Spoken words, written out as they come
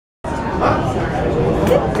You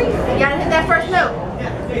gotta hit that first note.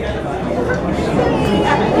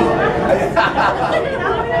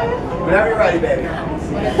 Whenever you're ready, baby.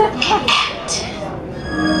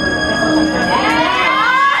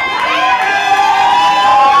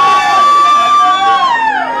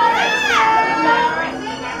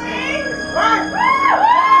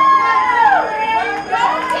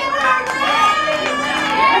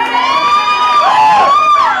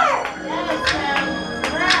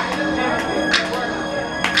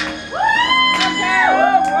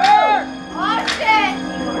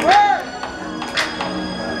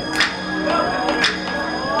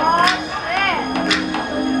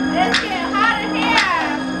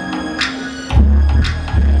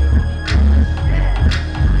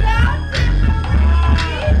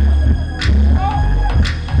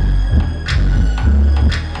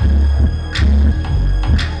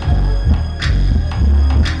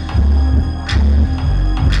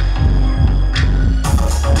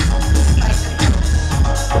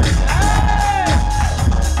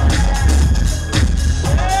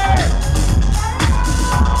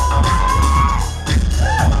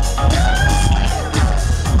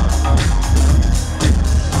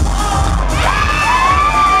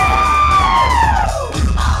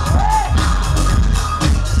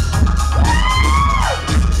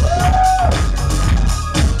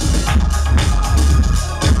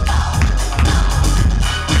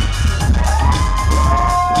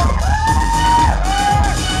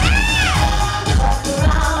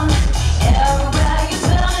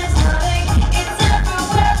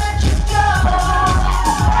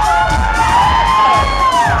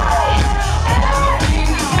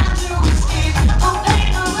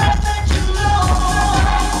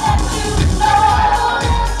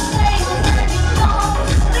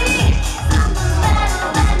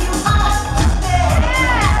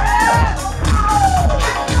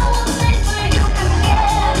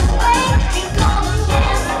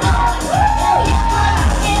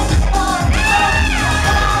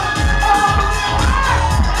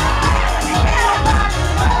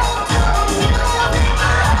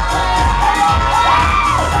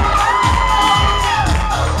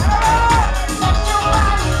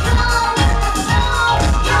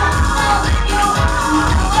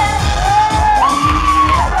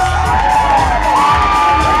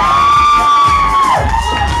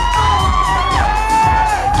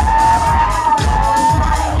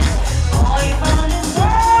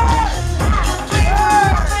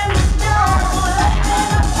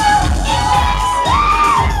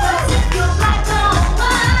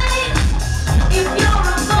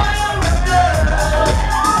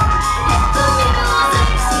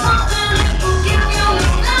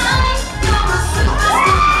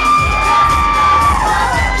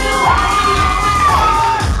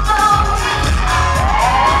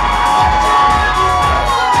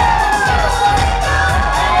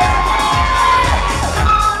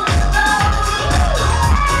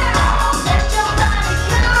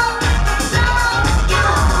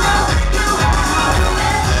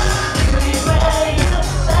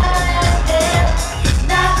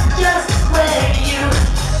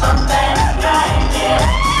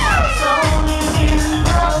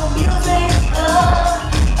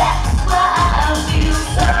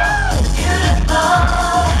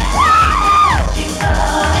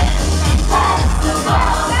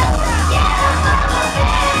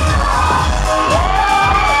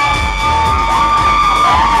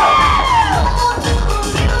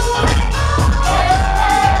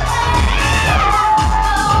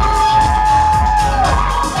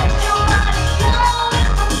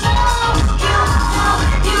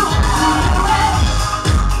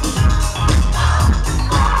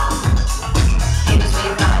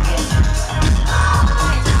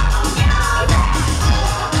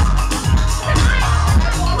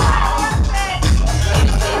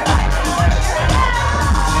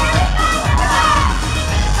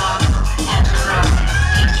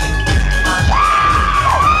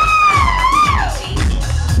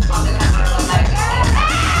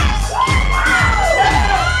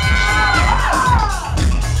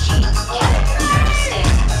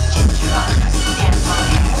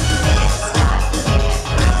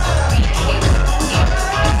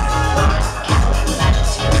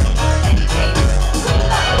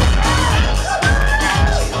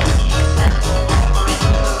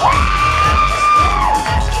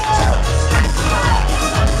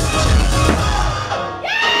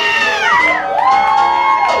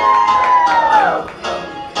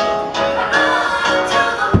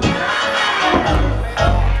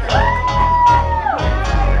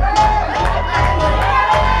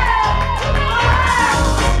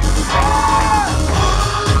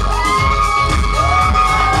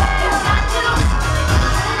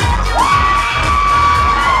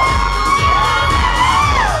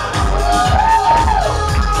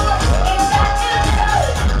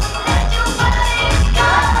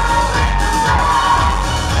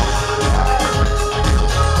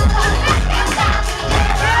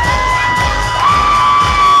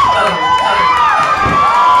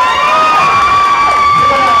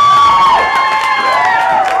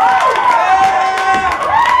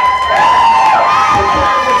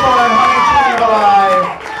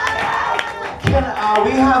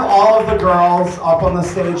 up on the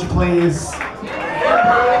stage, please.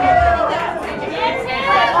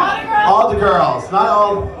 All the girls, not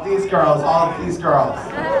all these girls, all of these girls.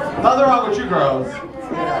 Nothing wrong with you girls.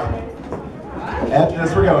 After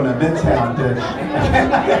this, we're going to Midtown, bitch.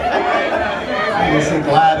 You see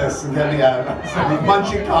Gladys and get me a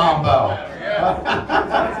munchie combo.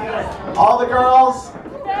 All the girls?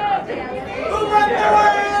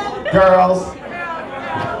 Girls.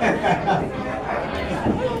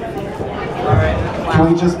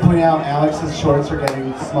 Can we just point out Alex's shorts are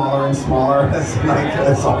getting smaller and smaller as the night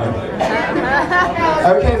goes on?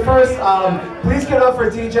 Okay, first, please give it up for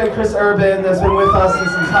DJ Chris Urban that's been with us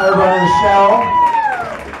this entire run of the show.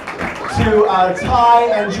 To Ty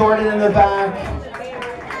and Jordan in the back.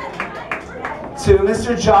 To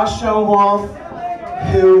Mr. Josh Schoenwolf,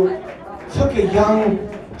 who took a young,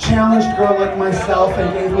 challenged girl like myself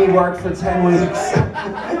and gave me work for 10 weeks.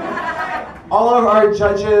 All of our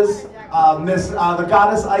judges, the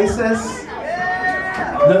goddess Isis,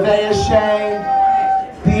 Nevaeh Shea,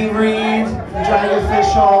 B. Reed, the Drag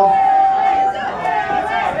Official.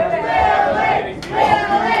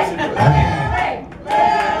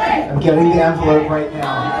 I'm getting the envelope right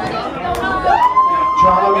now.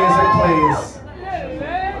 Drama music, please.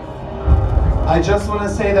 I just want to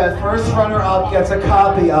say that first runner-up gets a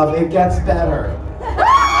copy of It Gets Better.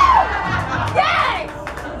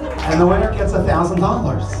 And the winner gets $1,000.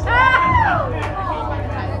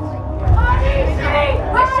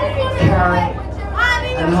 Cara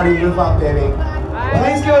and Honey, move up, baby.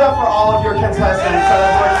 Please give it up for all of your contestants that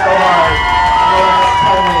have worked so hard for the last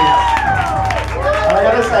 10 weeks. And I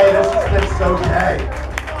gotta say, this has been so gay.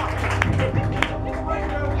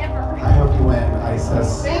 I hope you win, Isis.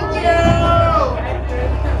 Thank you!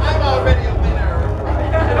 I'm already a winner.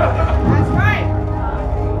 That's right.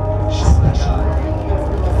 She's special.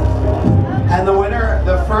 And the winner,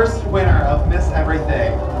 the first winner of Miss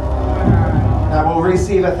Everything, that will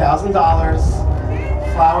receive $1,000,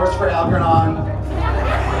 flowers for Algernon.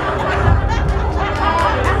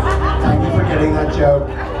 Thank you for getting that joke.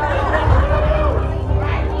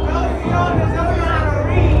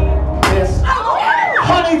 Miss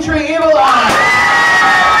HoneyTree EvilEye.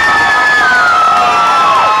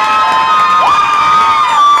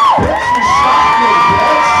 Bitch, you shocked me,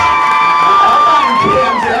 bitch. I'm not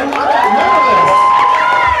jammed in. I got nervous.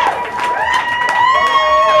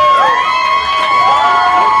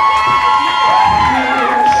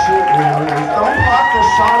 Don't pop the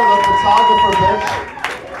shot of the photographer, bitch.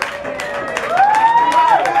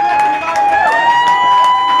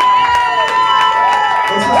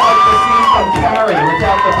 This is like the scene from Cara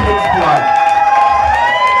without the pig's blood.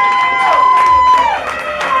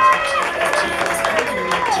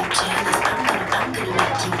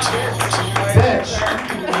 Bitch.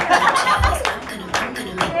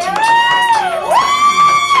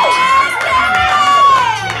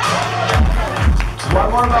 One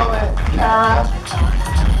more moment, Cara.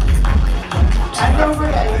 And don't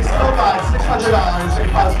forget, we still got $600 in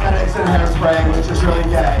cosmetics and hairspray, which is really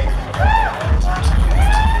gay.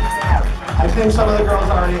 I think some of the girls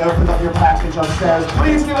already opened up your package upstairs.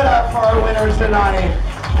 Please give it up for our winners tonight.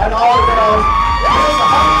 And all the girls, Miss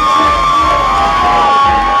HoneyTree.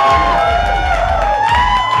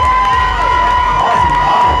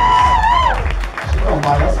 $1,000. She don't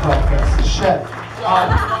buy us breakfast. Shit.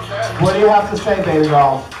 What do you have to say, baby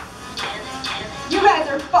girl? You guys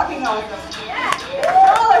are fucking awesome.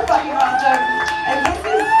 Y'all are fucking awesome. And this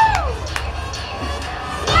is...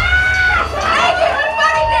 Thank you for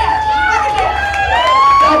fucking this!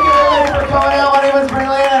 Thank you everybody for coming out. My name is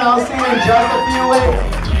Brinley and I'll see you in just a few weeks.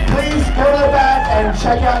 Please go to the back and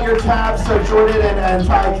check out your tabs so Jordan and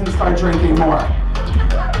Ty can start drinking more.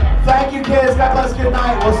 Thank you kids. God bless. Good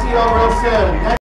night. We'll see you all real soon.